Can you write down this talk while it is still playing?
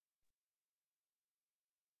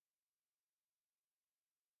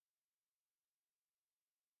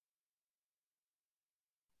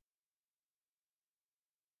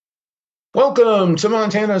Welcome to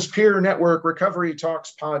Montana's Peer Network Recovery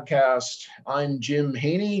Talks podcast. I'm Jim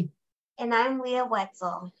Haney. And I'm Leah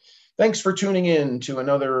Wetzel. Thanks for tuning in to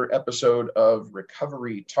another episode of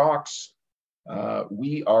Recovery Talks.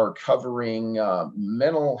 We are covering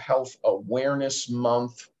Mental Health Awareness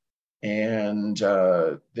Month. And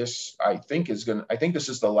this, I think this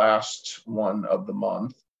is the last one of the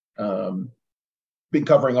month. Been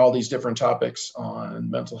covering all these different topics on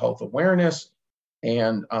mental health awareness.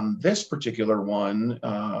 And on this particular one,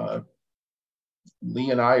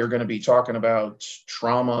 Lee and I are going to be talking about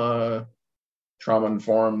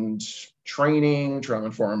trauma-informed training,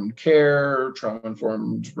 trauma-informed care,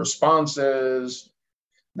 trauma-informed responses,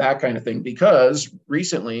 that kind of thing, because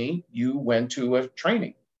recently you went to a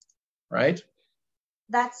training, right?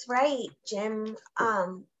 That's right, Jim.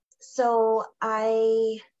 So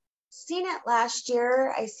I seen it last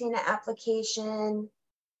year. I seen an application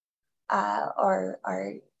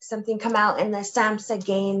or something come out in the SAMHSA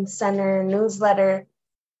Gain Center newsletter.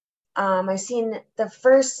 I seen the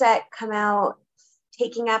first set come out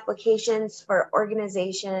taking applications for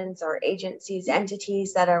organizations or agencies,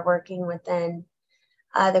 entities that are working within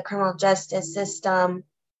the criminal justice system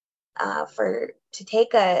to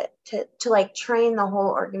train the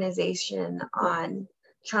whole organization on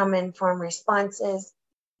trauma-informed responses.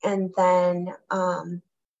 And then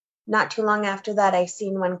not too long after that, I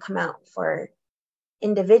seen one come out for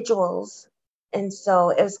individuals. And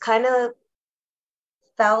so it was kind of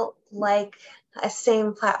felt like a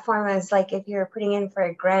same platform as like if you're putting in for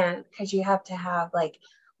a grant, because you have to have like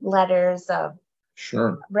letters of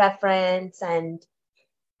reference, and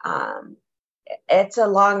it's a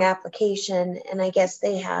long application. And I guess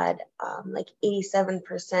they had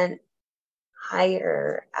 87%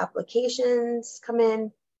 higher applications come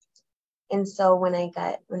in. And so when I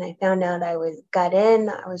found out I got in,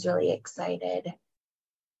 I was really excited.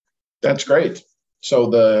 That's great. So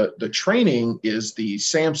the training is the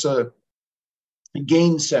SAMHSA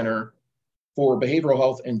Gain Center for Behavioral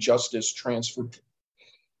Health and Justice Transfer.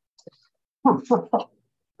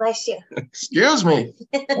 Bless you. Excuse me.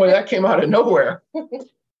 Boy, that came out of nowhere.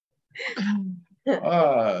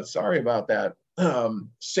 Sorry about that.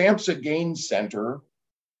 SAMHSA Gain Center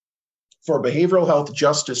for Behavioral Health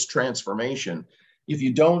Justice Transformation. If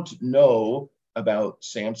you don't know about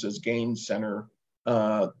SAMHSA's Gain Center,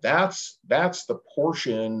 that's the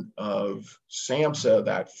portion of SAMHSA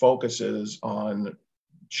that focuses on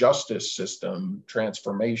justice system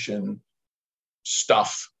transformation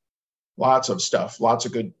stuff. Lots of stuff, lots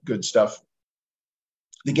of good stuff.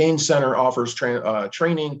 The Gain Center offers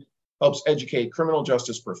training, helps educate criminal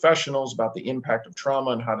justice professionals about the impact of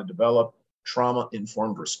trauma and how to develop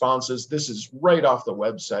trauma-informed responses. This is right off the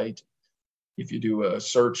website. If you do a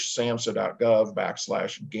search,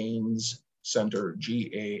 samhsa.gov/gains center,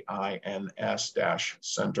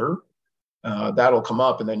 GAINS-center, that'll come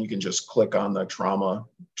up, and then you can just click on the trauma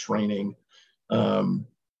training. And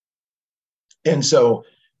so,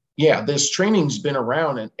 yeah, this training's been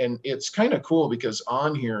around, and it's kind of cool because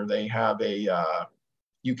on here they have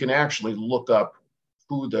you can actually look up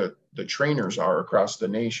who the trainers are across the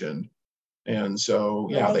nation. And so,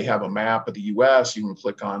 yeah, they have a map of the US. You can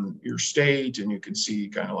click on your state and you can see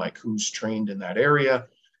kind of like who's trained in that area.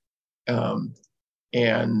 And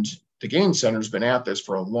the Gain Center's been at this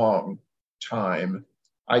for a long time.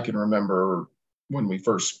 I can remember when we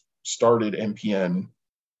first started MPN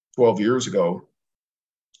 12 years ago,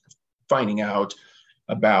 finding out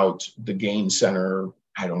about the Gain Center,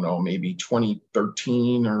 I don't know, maybe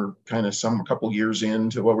 2013 or kind of a couple years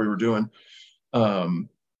into what we were doing.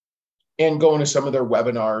 And going to some of their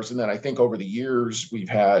webinars. And then I think over the years, we've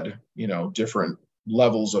had, different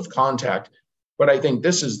levels of contact. But I think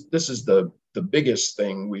this is the biggest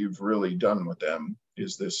thing we've really done with them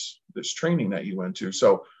is this training that you went to.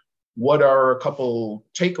 So what are a couple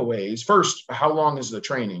takeaways? First, how long is the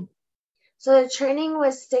training? So the training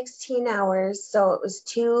was 16 hours. So it was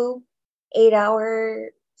 2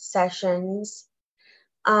 8-hour sessions.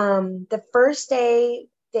 The first day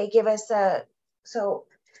they give us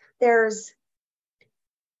there's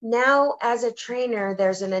now, as a trainer,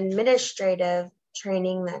 there's an administrative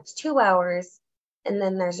training that's 2 hours. And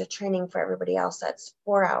then there's a training for everybody else that's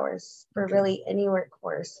 4 hours for really any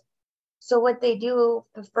workforce. So what they do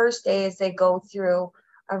the first day is they go through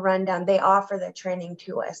a rundown. They offer the training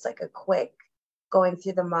to us, like a quick going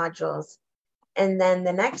through the modules. And then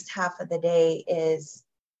the next half of the day is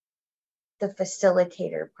the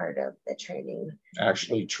facilitator part of the training.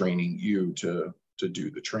 Actually training you to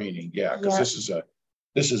do the training. Yeah, because this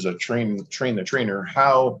is a train the trainer.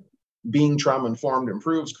 How Being trauma-informed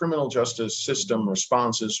improves criminal justice system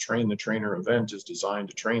responses. Train the Trainer event is designed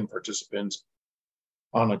to train participants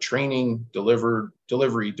on a training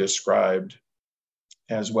delivery described,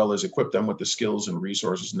 as well as equip them with the skills and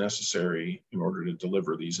resources necessary in order to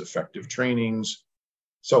deliver these effective trainings.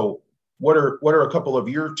 So what are a couple of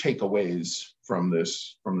your takeaways from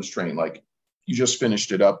this training? Like, you just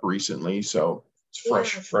finished it up recently, so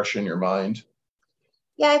it's fresh in your mind.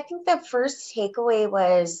 Yeah, I think the first takeaway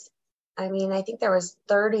was, I think there was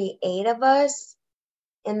 38 of us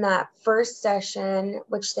in that first session,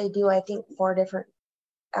 which they do, I think, 4 different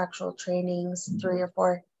actual trainings, 3 or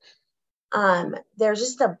 4. There's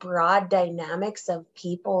just the broad dynamics of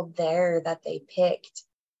people there that they picked.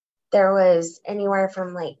 There was anywhere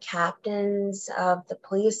from like captains of the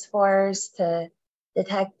police force to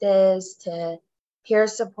detectives to peer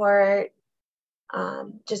support,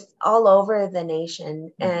 just all over the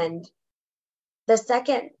nation. And the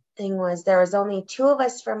second thing was there was only 2 of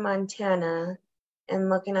us from Montana, and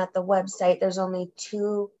looking at the website, there's only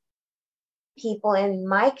 2 people in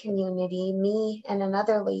my community, me and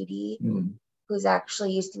another lady who's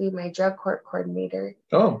actually used to be my drug court coordinator.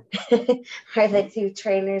 Oh. Are the 2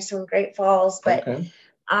 trainers from Great Falls. But okay.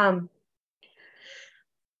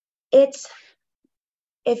 It's,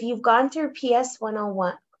 if you've gone through PS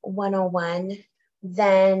 101,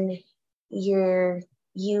 then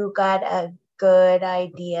you got a good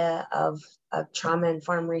idea of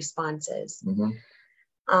trauma-informed responses.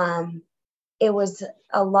 It was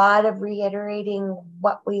a lot of reiterating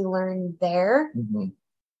what we learned there.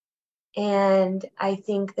 And I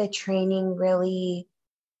think the training really,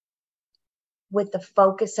 with the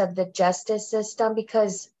focus of the justice system,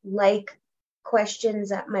 because like questions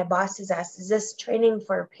that my boss has asked, is this training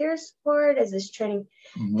for peer support? Is this training?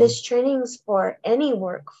 This training's for any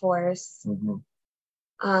workforce.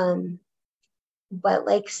 But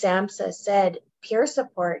like Samsa said, peer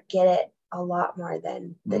support get it a lot more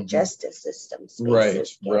than the justice system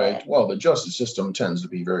spaces right. It. Well, the justice system tends to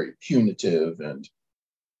be very punitive, and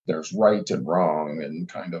there's right and wrong and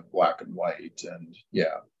kind of black and white. And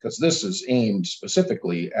because this is aimed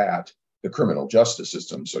specifically at the criminal justice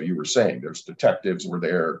system. So you were saying there's detectives were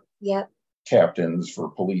there, captains for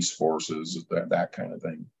police forces, that kind of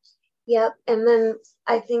thing. Yep. And then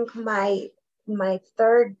I think my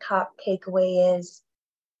third top takeaway is,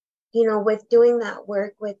 with doing that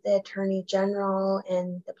work with the Attorney General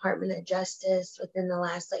and Department of Justice within the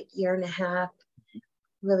last year and a half,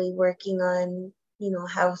 really working on,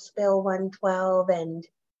 House Bill 112 and,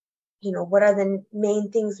 what are the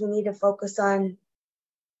main things we need to focus on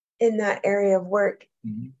in that area of work.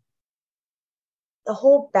 The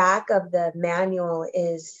whole back of the manual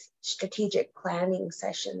is strategic planning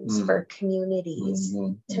sessions for communities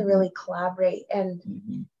to really collaborate.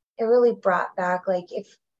 And it really brought back,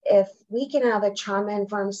 if we can have a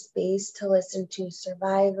trauma-informed space to listen to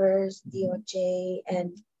survivors, DOJ,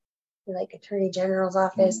 and Attorney General's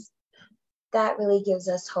office, that really gives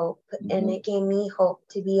us hope. And it gave me hope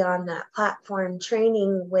to be on that platform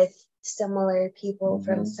training with similar people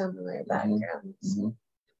from similar backgrounds.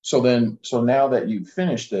 So now that you've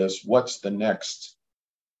finished this, what's the next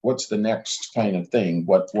kind of thing?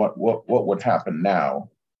 What would happen now?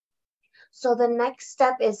 So the next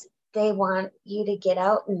step is they want you to get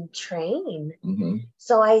out and train.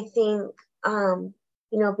 So I think,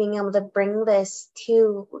 being able to bring this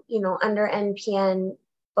to, under NPN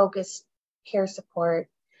focused peer support.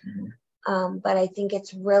 But I think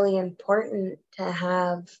it's really important to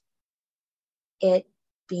have it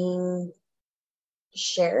being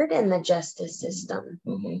shared in the justice system.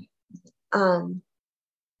 One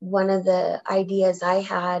of the ideas I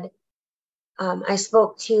had, I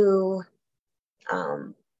spoke to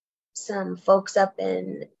some folks up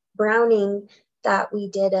in Browning that we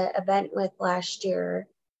did an event with last year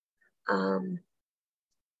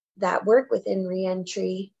that work within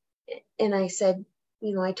reentry. And I said,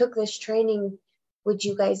 I took this training. Would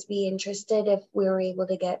you guys be interested if we were able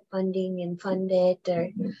to get funding and fund it? Or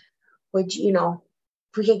would you,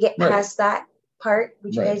 if we could get past that part,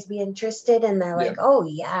 would you guys be interested? And they're like, oh,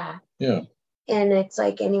 yeah. Yeah. And it's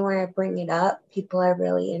anywhere I bring it up, people are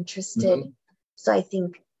really interested. So I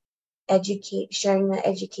think sharing the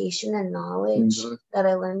education and knowledge that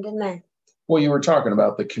I learned in there. Well, you were talking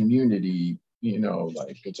about the community,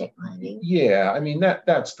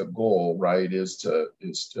 that's the goal, right? Is to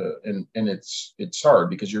and it's hard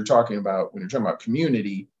because when you're talking about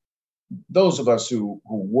community, those of us who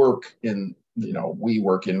work in, we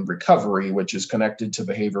work in recovery, which is connected to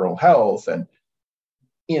behavioral health, and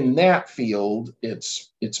in that field,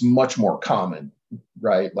 it's much more common,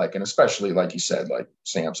 right? And especially like you said, like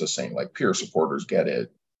Sam's is saying, peer supporters get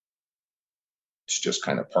it. It's just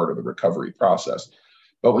kind of part of the recovery process.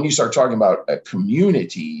 But when you start talking about a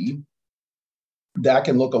community, that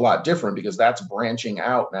can look a lot different because that's branching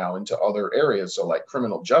out now into other areas. So like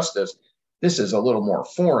criminal justice, this is a little more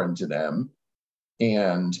foreign to them,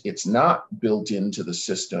 and it's not built into the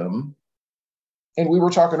system. And we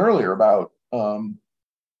were talking earlier about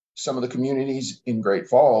some of the communities in Great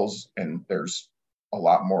Falls, and there's a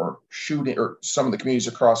lot more shooting, or some of the communities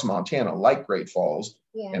across Montana, like Great Falls.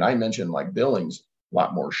 Yeah. And I mentioned like Billings, a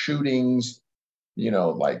lot more shootings,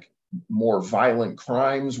 like more violent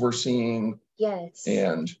crimes we're seeing. Yes.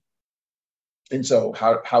 And so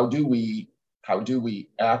how do we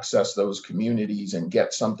access those communities and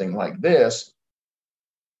get something like this?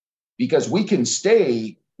 Because we can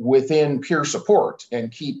stay within peer support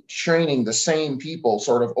and keep training the same people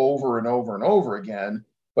sort of over and over and over again,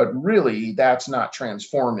 but really that's not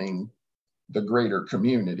transforming the greater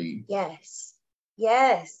community. Yes.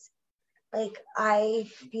 Like I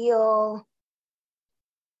feel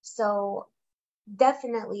so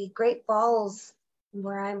definitely Great Falls,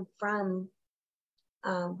 where I'm from,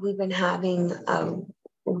 we've been having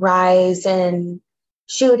rise in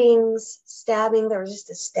shootings, stabbing. There was just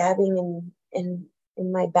a stabbing in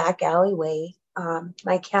my back alleyway.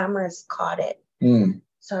 My cameras caught it.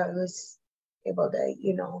 So I was able to,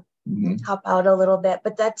 help out a little bit,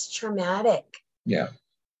 but that's traumatic. Yeah.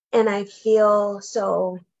 And I feel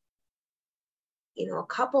so, a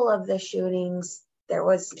couple of the shootings, there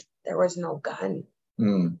was no gun,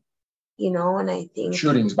 and I think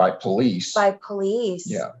shootings by police.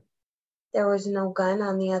 Yeah. There was no gun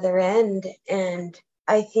on the other end. And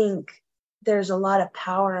I think there's a lot of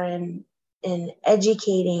power in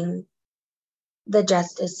educating the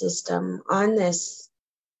justice system on this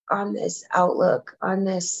outlook, on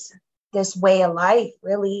this way of life,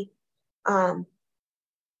 really.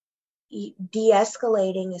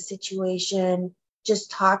 De-escalating a situation,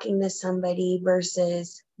 just talking to somebody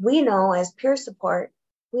versus, we know as peer support,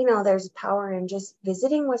 we know there's power in just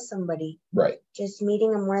visiting with somebody. Right. Just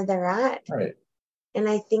meeting them where they're at. Right. And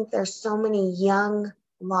I think there's so many young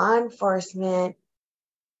law enforcement,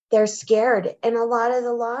 they're scared. And a lot of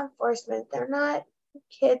the law enforcement, they're not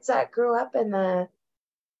kids that grew up in the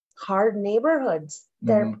hard neighborhoods.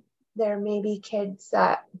 They're maybe kids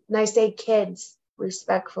that, and I say kids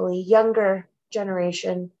respectfully, younger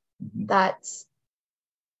generation that's,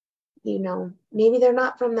 maybe they're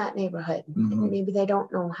not from that neighborhood. Maybe they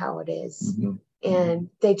don't know how it is. And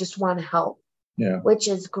they just want to help, which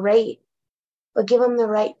is great. But give them the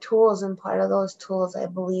right tools. And part of those tools, I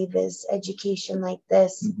believe, is education like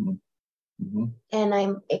this. And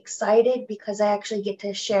I'm excited because I actually get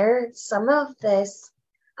to share some of this.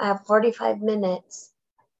 I have 45 minutes,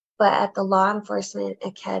 but at the Law Enforcement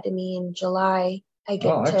Academy in July, I get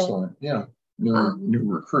to. Excellent. Yeah. New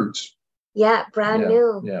recruits. Yeah, brand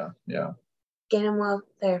new. Yeah. Get them while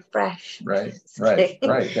they're fresh. Right.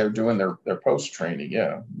 They're doing their post training.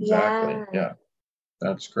 Yeah, exactly. Yeah.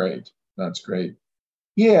 That's great.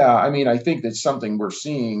 Yeah, I mean, I think that's something we're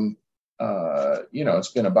seeing.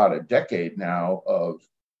 It's been about a decade now of,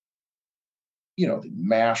 the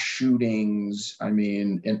mass shootings. I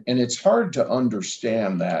mean, and it's hard to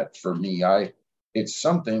understand that for me. It's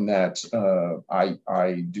something that I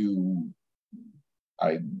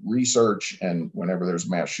research, and whenever there's a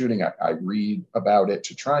mass shooting, I read about it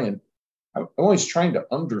to try and, I'm always trying to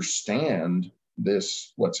understand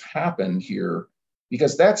what's happened here,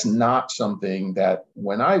 because that's not something that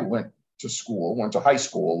when I went to high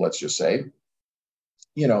school, let's just say,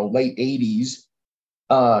 late 80s,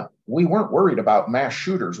 we weren't worried about mass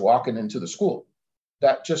shooters walking into the school.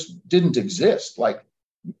 That just didn't exist. Like,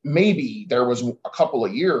 maybe there was a couple a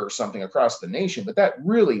year or something across the nation, but that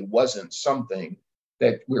really wasn't something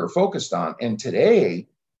that we were focused on. And today,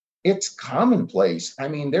 it's commonplace. I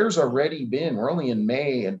mean, there's already been, we're only in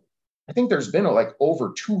May, and I think there's been like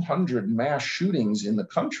over 200 mass shootings in the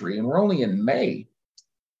country, and we're only in May.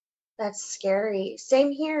 That's scary.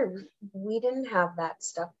 Same here. We didn't have that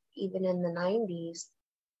stuff even in the 90s.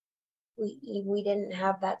 We didn't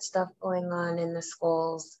have that stuff going on in the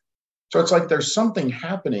schools. So it's like there's something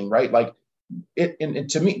happening, right? Like and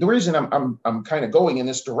to me, the reason I'm kind of going in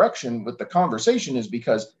this direction with the conversation is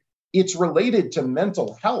because it's related to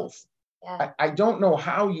mental health. Yeah. I don't know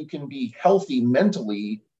how you can be healthy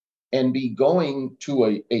mentally and be going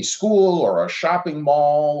to a school or a shopping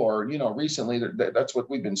mall, or, recently that's what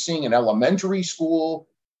we've been seeing in elementary school,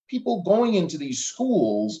 people going into these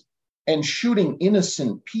schools and shooting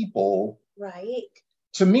innocent people. Right.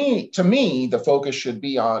 To me, the focus should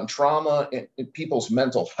be on trauma and people's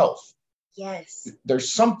mental health. Yes.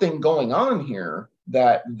 There's something going on here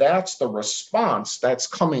that's the response that's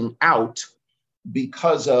coming out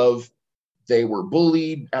because of they were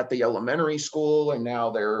bullied at the elementary school, and now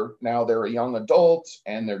they're a young adult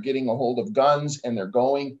and they're getting a hold of guns and they're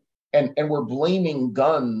going and we're blaming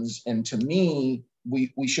guns. And to me,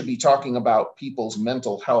 we should be talking about people's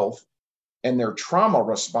mental health and their trauma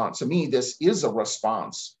response. To me, this is a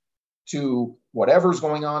response to whatever's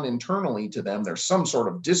going on internally to them. There's some sort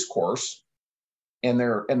of discourse, and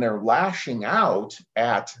they're lashing out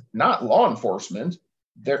at not law enforcement.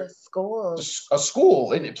 They're a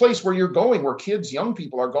school, in a place where you're going, where kids, young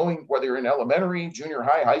people are going, whether you're in elementary, junior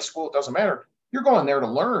high, high school, it doesn't matter. You're going there to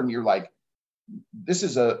learn. You're like, this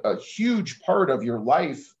is a huge part of your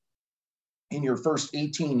life in your first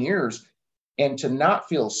 18 years. And to not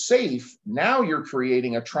feel safe, now you're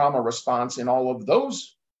creating a trauma response in all of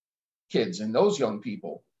those kids and those young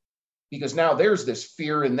people, because now there's this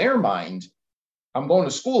fear in their mind. I'm going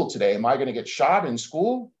to school today. Am I going to get shot in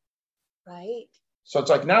school? Right. So it's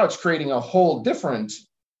like now it's creating a whole different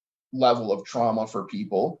level of trauma for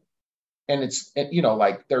people. And it's, you know,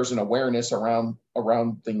 like there's an awareness around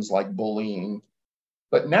things like bullying.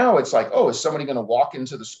 But now it's like, oh, is somebody going to walk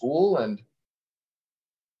into the school and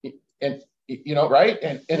you know, right?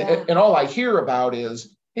 And all I hear about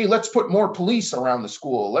is, hey, let's put more police around the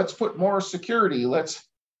school. Let's put more security.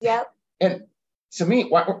 Yep. And to me,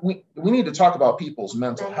 we need to talk about people's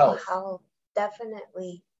mental health.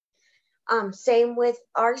 Definitely. Same with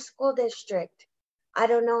our school district. I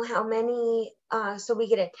don't know how many, so we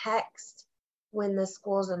get a text when the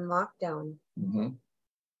school's in lockdown. Mm-hmm.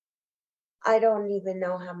 I don't even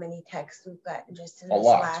know how many texts we've gotten just in this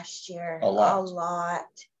last year. A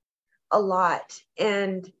lot.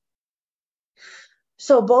 And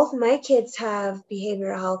so both my kids have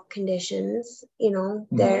behavioral health conditions, you know,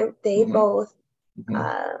 mm-hmm. they mm-hmm. both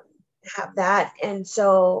have that. And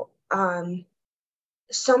so,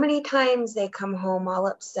 so many times they come home all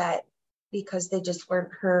upset because they just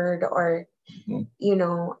weren't heard, or, mm-hmm. you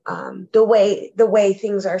know, the way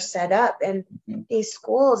things are set up. And mm-hmm. these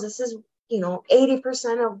schools, this is, you know,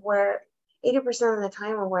 80% of the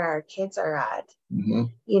time of where our kids are at. Mm-hmm.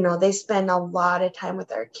 You know, they spend a lot of time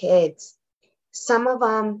with our kids. Some of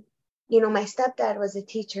them, you know, my stepdad was a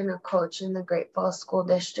teacher and a coach in the Great Falls School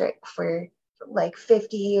District for like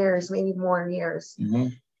 50 years, maybe more years. Mm-hmm.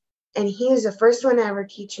 And he was the first one to ever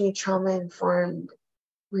teach me trauma-informed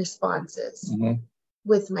responses mm-hmm.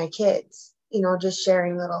 with my kids, you know, just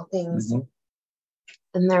sharing little things. Mm-hmm.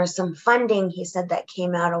 And there's some funding, he said, that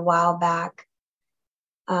came out a while back.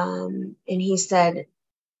 And he said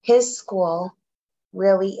his school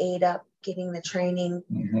really ate up getting the training,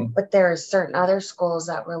 mm-hmm. but there are certain other schools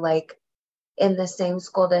that were like in the same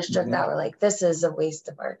school district mm-hmm. that were like, this is a waste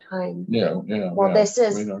of our time. Well, this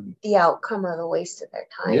is the outcome of the waste of their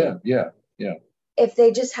time. Yeah. If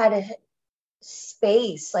they just had a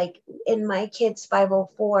space, like in my kids'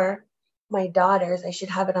 504, my daughters, I should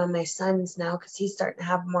have it on my sons now because he's starting to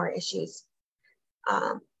have more issues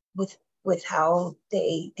with how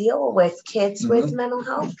they deal with kids mm-hmm. with mental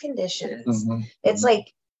health conditions. Mm-hmm. It's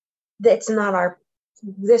like, this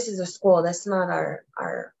is a school, that's not our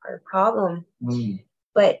problem. Mm-hmm.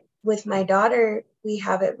 But with my daughter, we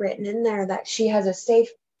have it written in there that she has a safe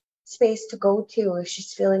space to go to if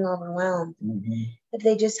she's feeling overwhelmed. Mm-hmm. If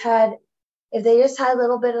they just had a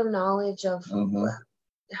little bit of knowledge of mm-hmm.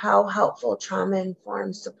 how helpful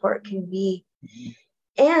trauma-informed support can be. Mm-hmm.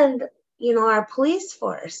 And, you know, our police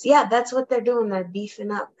force, that's what they're doing. They're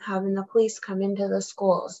beefing up, having the police come into the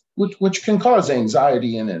schools. Which can cause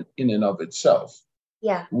anxiety in and of itself.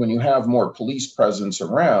 Yeah. When you have more police presence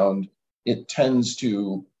around, it tends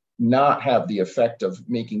to not have the effect of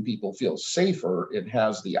making people feel safer. It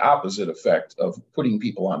has the opposite effect of putting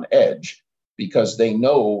people on edge, because they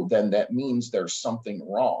know then that means there's something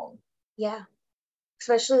wrong. Yeah.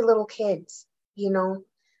 Especially little kids, you know,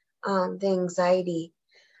 the anxiety.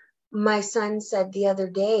 My son said the other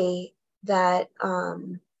day that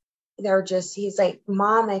he's like,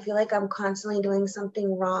 Mom, I feel like I'm constantly doing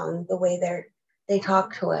something wrong the way they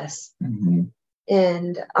talk to us. Mm-hmm.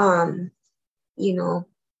 And, you know,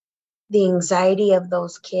 the anxiety of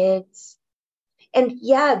those kids. And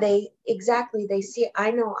they see it.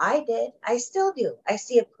 I know I did. I still do. I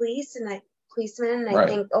see a policeman and I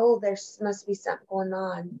think, oh, there must be something going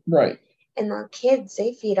on. Right. And the kids,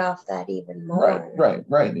 they feed off that even more.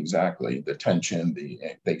 Right. Exactly. The tension,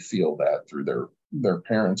 they feel that through their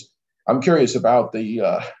parents. I'm curious about you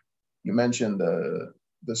mentioned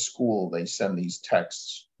the school, they send these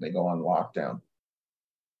texts, they go on lockdown.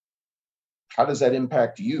 How does that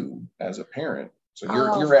impact you as a parent? So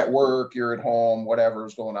you're at work, you're at home,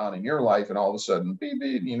 whatever's going on in your life, and all of a sudden, beep,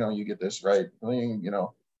 beep, you know, you get this, right, bling, you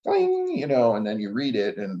know, and then you read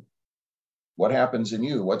it, and what happens in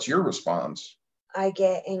you? What's your response? I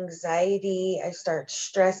get anxiety. I start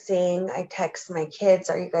stressing. I text my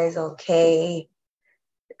kids, "Are you guys okay?"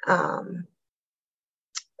 A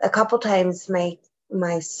couple times my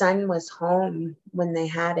son was home when they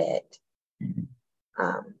had it,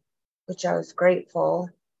 which I was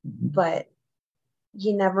grateful. But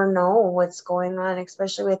you never know what's going on,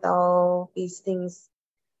 especially with all these things,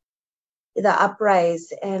 the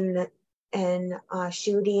uprise and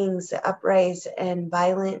shootings, the uprise and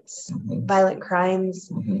violence, violent crimes,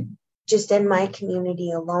 just in my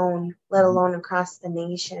community alone, let alone across the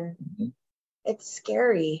nation. It's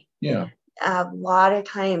scary. Yeah. A lot of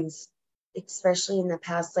times, especially in the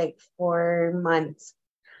past like 4 months,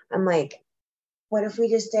 I'm like, what if we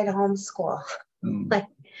just did homeschool? Like,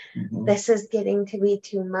 this is getting to be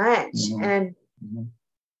too much. And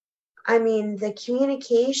I mean, the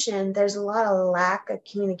communication, there's a lot of lack of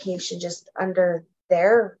communication just under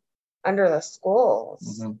the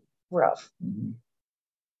schools roof.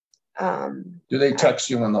 Do they text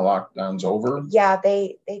you when the lockdown's over? Yeah,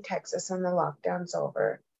 they text us when the lockdown's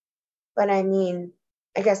over. But I mean,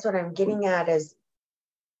 I guess what I'm getting at is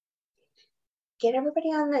get everybody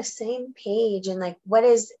on the same page, and like, what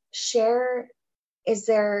is share? Is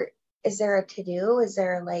there a to-do? Is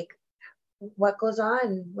there like, what goes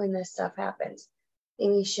on when this stuff happens?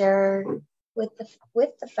 Maybe share with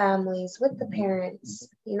the families, with the parents,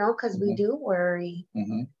 because we do worry.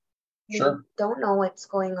 Sure. We don't know what's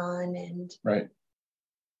going on. And right.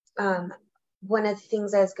 One of the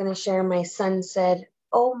things I was going to share, my son said,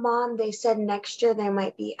 "Oh, Mom, they said next year they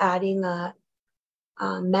might be adding a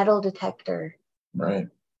metal detector." Right.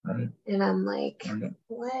 And I'm like,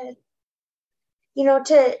 what?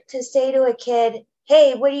 To say to a kid,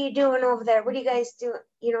 "Hey, what are you doing over there? What are you guys doing?"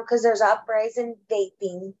 Because there's uprise in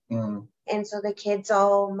vaping. And so the kids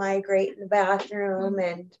all migrate in the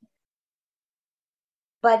bathroom.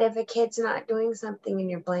 But if a kid's not doing something and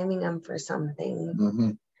you're blaming them for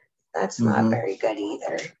something, that's not very good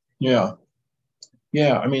either. Yeah.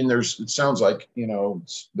 Yeah. I mean, it sounds like,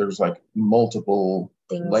 there's like multiple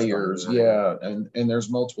layers. Yeah. And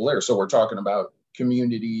there's multiple layers. So we're talking about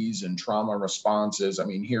communities and trauma responses. I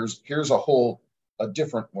mean, here's a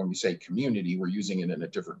different, when we say community, we're using it in a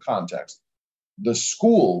different context. The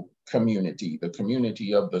school community, the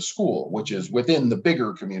community of the school, which is within the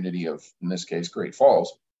bigger community of, in this case, Great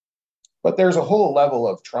Falls. But there's a whole level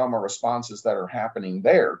of trauma responses that are happening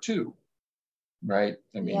there too, right?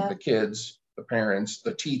 I mean, the kids, the parents,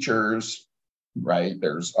 the teachers, right?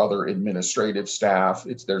 There's other administrative staff.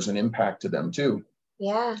 There's an impact to them too.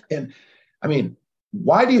 Yeah. And I mean,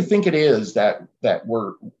 why do you think it is that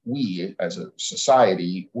we as a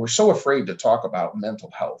society, we're so afraid to talk about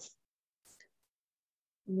mental health?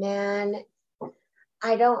 Man,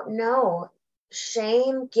 I don't know.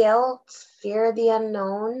 Shame, guilt, fear of the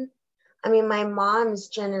unknown. I mean, my mom's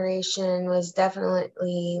generation was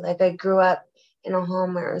definitely like, I grew up in a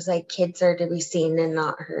home where it was like kids are to be seen and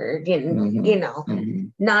not heard. And,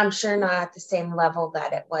 now I'm sure not at the same level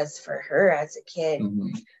that it was for her as a kid.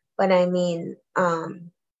 But I mean,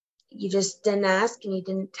 you just didn't ask and you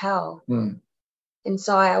didn't tell. And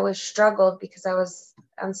so I always struggled because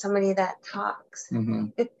I'm somebody that talks.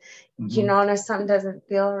 If something doesn't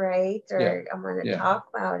feel right, or I'm going to talk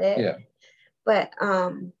about it. Yeah. But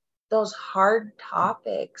those hard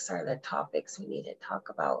topics are the topics we need to talk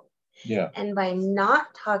about. Yeah. And by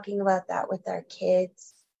not talking about that with our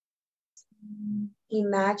kids,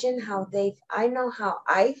 imagine I know how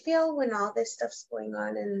I feel when all this stuff's going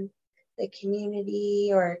on in the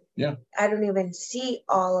community, or I don't even see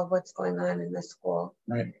all of what's going on in the school.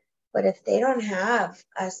 Right. But if they don't have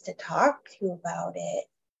us to talk to about it,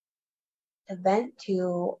 to vent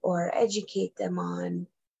to, or educate them on,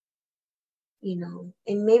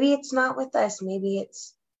 and maybe it's not with us, maybe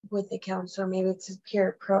it's with the counselor, maybe it's a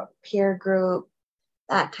peer group,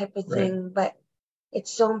 that type of thing. But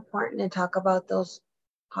it's so important to talk about those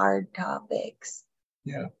hard topics.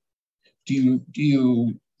 Yeah. Do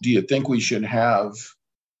you think we should have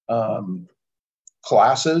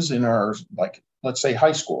classes in our, like, let's say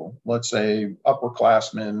high school, let's say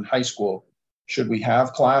upperclassmen high school? Should we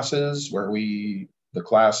have classes where the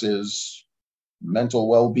class is mental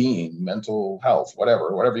well-being, mental health, whatever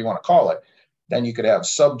you want to call it? Then you could have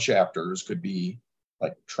sub-chapters, could be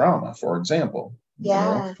like trauma, for example.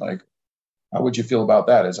 Yeah. Like, how would you feel about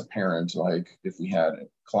that as a parent? Like, if we had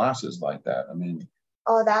classes like that? I mean,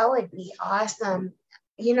 oh, that would be awesome.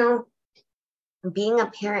 Being a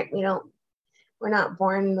parent, we're not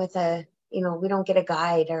born with we don't get a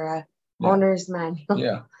guide or a owner's manual.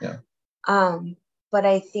 Yeah. But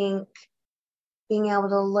I think being able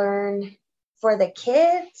to learn for the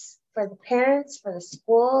kids for the parents, for the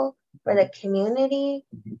school, for the community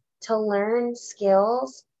to learn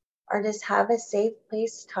skills or just have a safe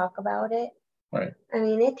place to talk about it. Right. I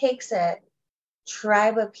mean, it takes a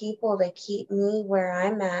tribe of people to keep me where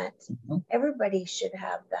I'm at. Everybody should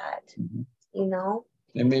have that, you know?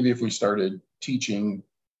 And maybe if we started teaching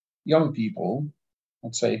young people,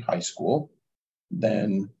 let's say high school,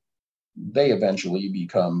 then they eventually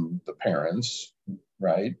become the parents,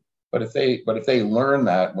 right? But if they learn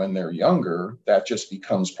that when they're younger, that just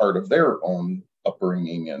becomes part of their own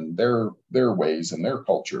upbringing and their ways and their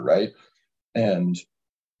culture, right? And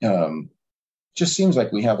just seems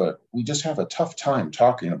like we just have a tough time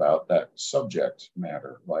talking about that subject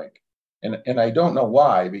matter. Like, and I don't know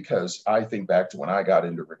why, because I think back to when I got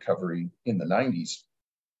into recovery in the 90s,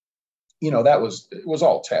 it was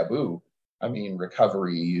all taboo. I mean,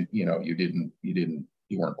 recovery, you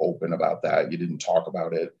weren't open about that. You didn't talk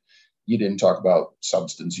about it. You didn't talk about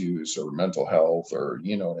substance use or mental health, or,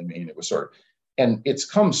 you know what I mean? It was and it's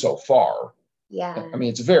come so far. Yeah. I mean,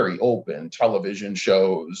 it's very open, television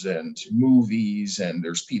shows and movies, and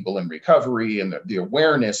there's people in recovery, and the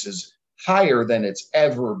awareness is higher than it's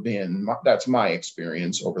ever been. That's my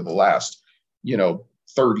experience over the last,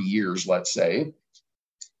 30 years, let's say.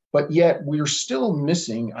 But yet we're still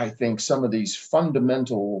missing, I think, some of these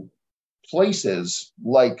fundamental places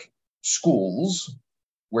like schools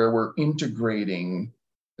where we're integrating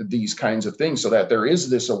these kinds of things so that there is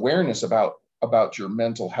this awareness about your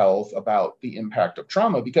mental health, about the impact of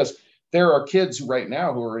trauma, because there are kids right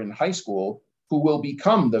now who are in high school who will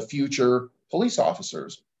become the future police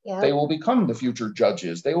officers. Yeah. They will become the future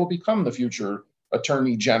judges. They will become the future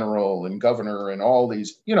attorney general and governor and all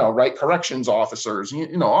these, right, corrections officers,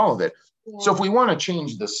 all of it. Yeah. So if we want to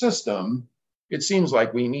change the system, it seems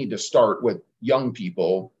like we need to start with young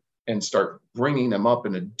people and start bringing them up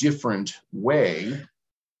in a different way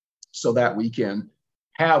so that we can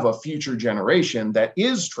have a future generation that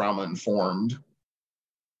is trauma informed.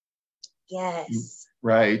 Yes.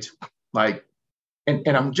 Right. Like, and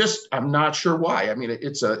I'm not sure why. I mean,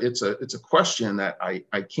 it's a question that I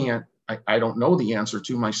don't know the answer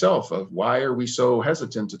to myself, of why are we so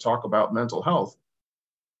hesitant to talk about mental health?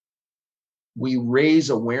 We raise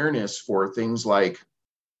awareness for things like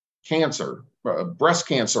cancer, breast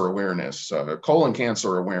cancer awareness, colon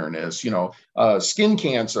cancer awareness, skin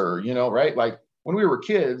cancer, right? Like when we were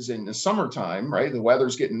kids in the summertime, right? The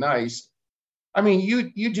weather's getting nice. I mean,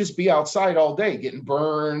 you just be outside all day getting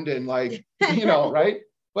burned and like, right?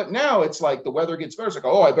 But now it's like the weather gets better. It's like,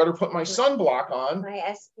 oh, I better put my sunblock on.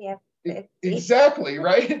 My SPF 50. Exactly,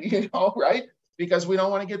 right? Right? Because we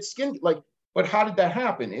don't want to get skin, but how did that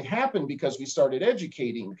happen? It happened because we started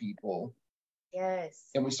educating people. Yes.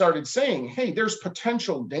 And we started saying, hey, there's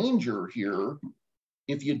potential danger here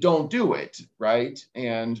if you don't do it, right?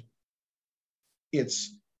 And it's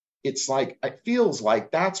like, it feels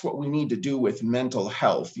like that's what we need to do with mental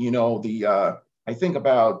health. I think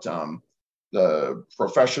about the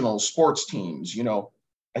professional sports teams,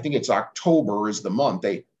 I think it's October is the month.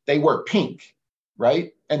 They wear pink,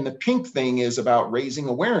 right? And the pink thing is about raising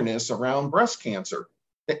awareness around breast cancer.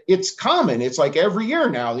 It's common. It's like every year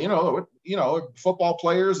now, football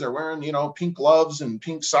players, they're wearing, pink gloves and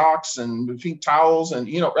pink socks and pink towels and,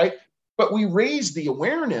 right? But we raise the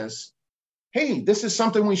awareness. Hey, this is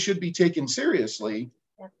something we should be taking seriously.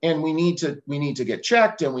 Yeah. And we need to get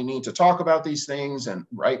checked, and we need to talk about these things, and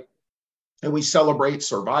right. And we celebrate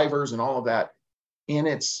survivors and all of that. And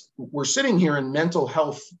we're sitting here in Mental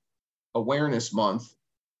Health Awareness Month.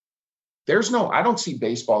 I don't see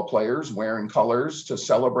baseball players wearing colors to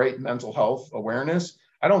celebrate mental health awareness.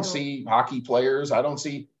 I don't see hockey players. I don't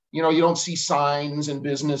see, you don't see signs in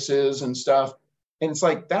businesses and stuff. And it's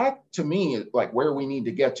like that, to me, like where we need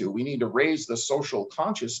to get to. We need to raise the social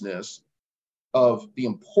consciousness of the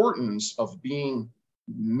importance of being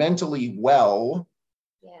mentally well.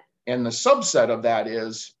 Yeah. And the subset of that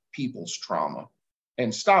is people's trauma.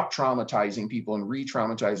 And stop traumatizing people and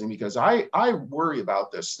re-traumatizing, because I worry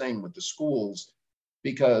about this thing with the schools,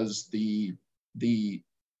 because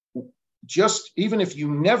just even if you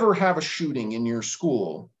never have a shooting in your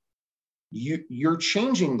school, you're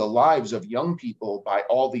changing the lives of young people by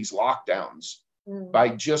all these lockdowns, by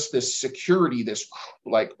just this security, this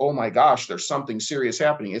like, oh my gosh, there's something serious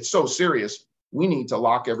happening. It's so serious, we need to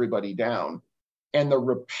lock everybody down. And the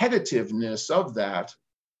repetitiveness of that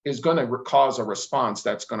is going to cause a response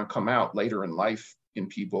that's going to come out later in life in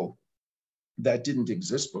people that didn't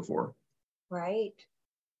exist before. Right.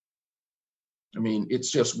 I mean, it's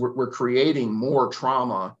just, we're creating more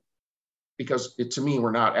trauma because to me, we're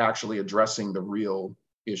not actually addressing the real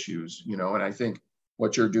issues, and I think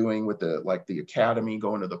what you're doing with the academy,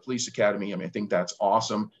 going to the police academy. I mean, I think that's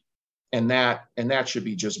awesome. And that should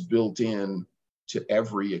be just built in to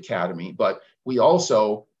every academy. But we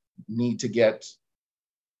also need to get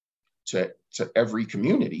to every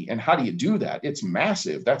community. And how do you do that? It's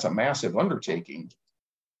massive. That's a massive undertaking.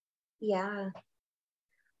 Yeah.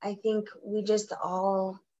 I think we just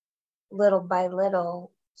all, little by little,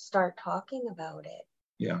 start talking about it.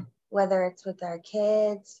 Yeah. Whether it's with our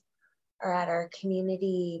kids or at our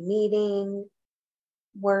community meeting,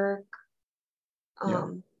 work.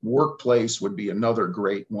 Workplace would be another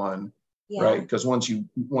great one. Yeah. Right, because once you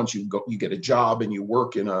go, you get a job and you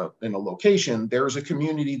work in a location, there's a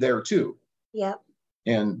community there too. Yep.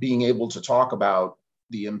 And being able to talk about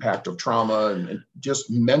the impact of trauma and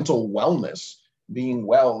just mental wellness, being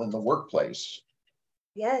well in the workplace.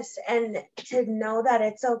 Yes, and to know that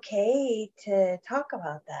it's okay to talk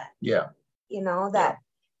about that. Yeah. You know, that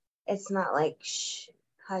it's not like shh,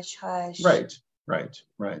 hush, hush. Right.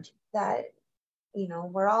 That, you know,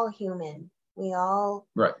 we're all human. We all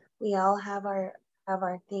have our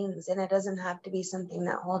things, and it doesn't have to be something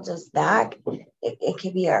that holds us back. It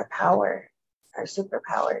could be our power, our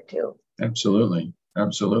superpower too. Absolutely.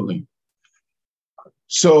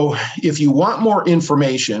 So if you want more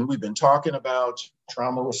information, we've been talking about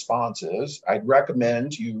trauma responses. I'd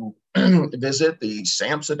recommend you visit the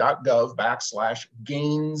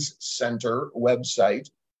samhsa.gov/Gaines Center website.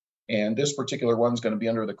 And this particular one's going to be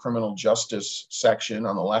under the criminal justice section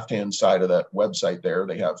on the left-hand side of that website there.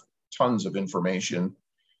 They have tons of information.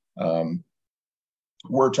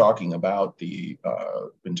 We're talking about been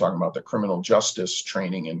talking about the criminal justice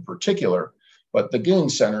training in particular, but the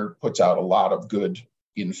Gaines Center puts out a lot of good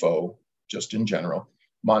info just in general.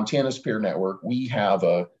 Montana's Peer Network, we have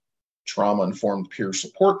a trauma-informed peer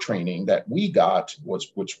support training that we got,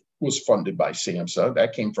 which was funded by SAMHSA.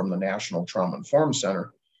 That came from the National Trauma Informed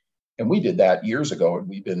Center. And we did that years ago,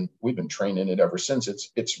 and we've been training it ever since.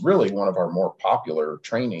 It's really one of our more popular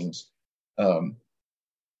trainings, and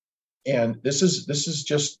this is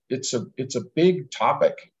just it's a big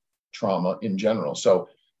topic, trauma in general. So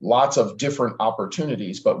lots of different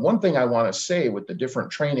opportunities. But one thing I want to say with the different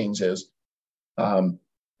trainings is, I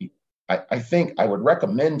think I would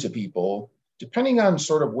recommend to people, depending on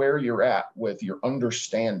sort of where you're at with your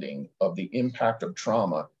understanding of the impact of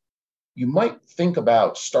trauma, you might think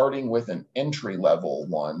about starting with an entry level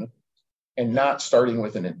one and not starting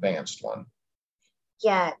with an advanced one.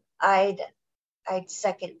 Yeah, I'd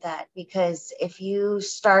second that, because if you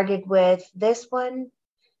started with this one,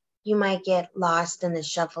 you might get lost in the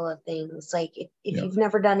shuffle of things. Like if you've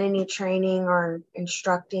never done any training or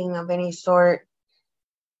instructing of any sort,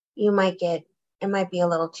 it might be a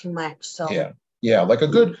little too much. So yeah, like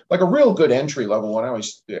a real good entry level one I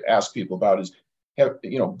always ask people about is,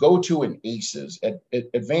 go to an ACEs,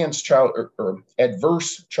 advanced child or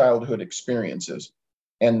adverse childhood experiences.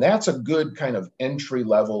 And that's a good kind of entry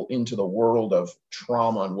level into the world of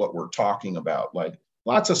trauma and what we're talking about. Like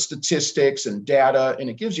lots of statistics and data, and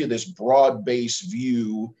it gives you this broad-based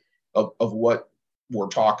view of what we're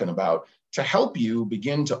talking about to help you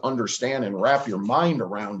begin to understand and wrap your mind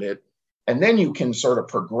around it. And then you can sort of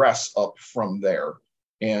progress up from there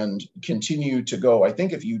and continue to go. I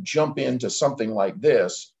think if you jump into something like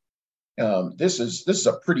this, this is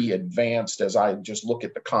a pretty advanced, as I just look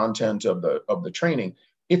at the content of the training,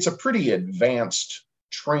 it's a pretty advanced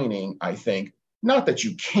training, I think. Not that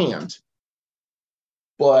you can't,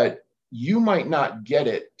 but you might not get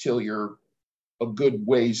it till you're a good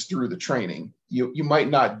ways through the training. You might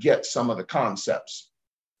not get some of the concepts.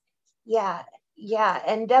 Yeah,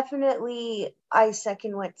 and definitely I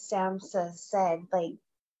second what SAMHSA said. Like,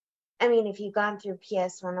 I mean, if you've gone through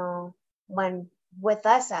PS 101 with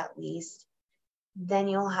us at least, then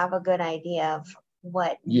you'll have a good idea of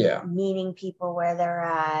what meeting people where they're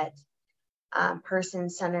at,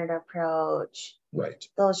 person-centered approach, right?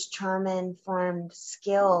 Those trauma-informed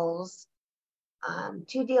skills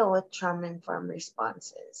to deal with trauma-informed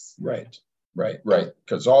responses. Right.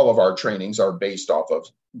 Because all of our trainings are based off of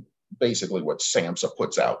basically what SAMHSA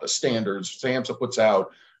puts out, the standards SAMHSA puts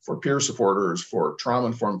out for peer supporters, for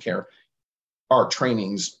trauma-informed care. Our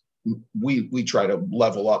trainings, we try to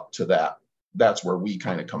level up to that. That's where we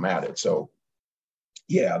kind of come at it. So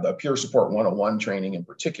yeah, the Peer Support 101 training in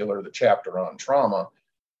particular, the chapter on trauma,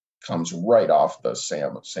 comes right off the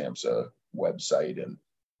SAMHSA website and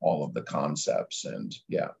all of the concepts. And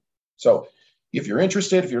so if you're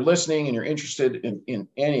interested, if you're listening and you're interested in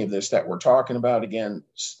any of this that we're talking about, again,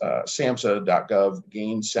 samhsa.gov,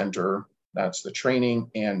 Gaines Center, that's the training.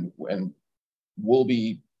 And we'll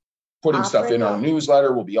be putting stuff in our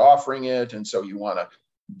newsletter. We'll be offering it. And so you want to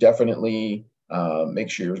definitely Make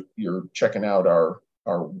sure you're checking out our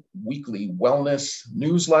weekly wellness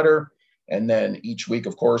newsletter. And then each week,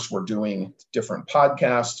 of course, we're doing different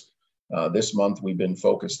podcasts. This month, we've been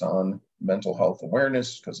focused on mental health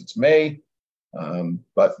awareness because it's May,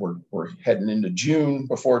 but we're heading into June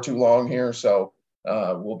before too long here. So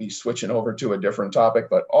we'll be switching over to a different topic,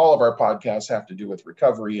 but all of our podcasts have to do with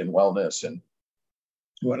recovery and wellness. And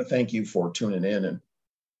we want to thank you for tuning in. And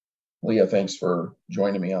Leah, thanks for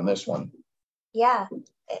joining me on this one. Yeah,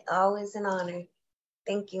 always an honor.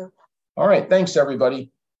 Thank you. All right. Thanks,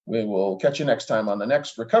 everybody. We will catch you next time on the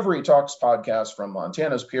next Recovery Talks podcast from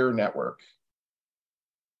Montana's Peer Network.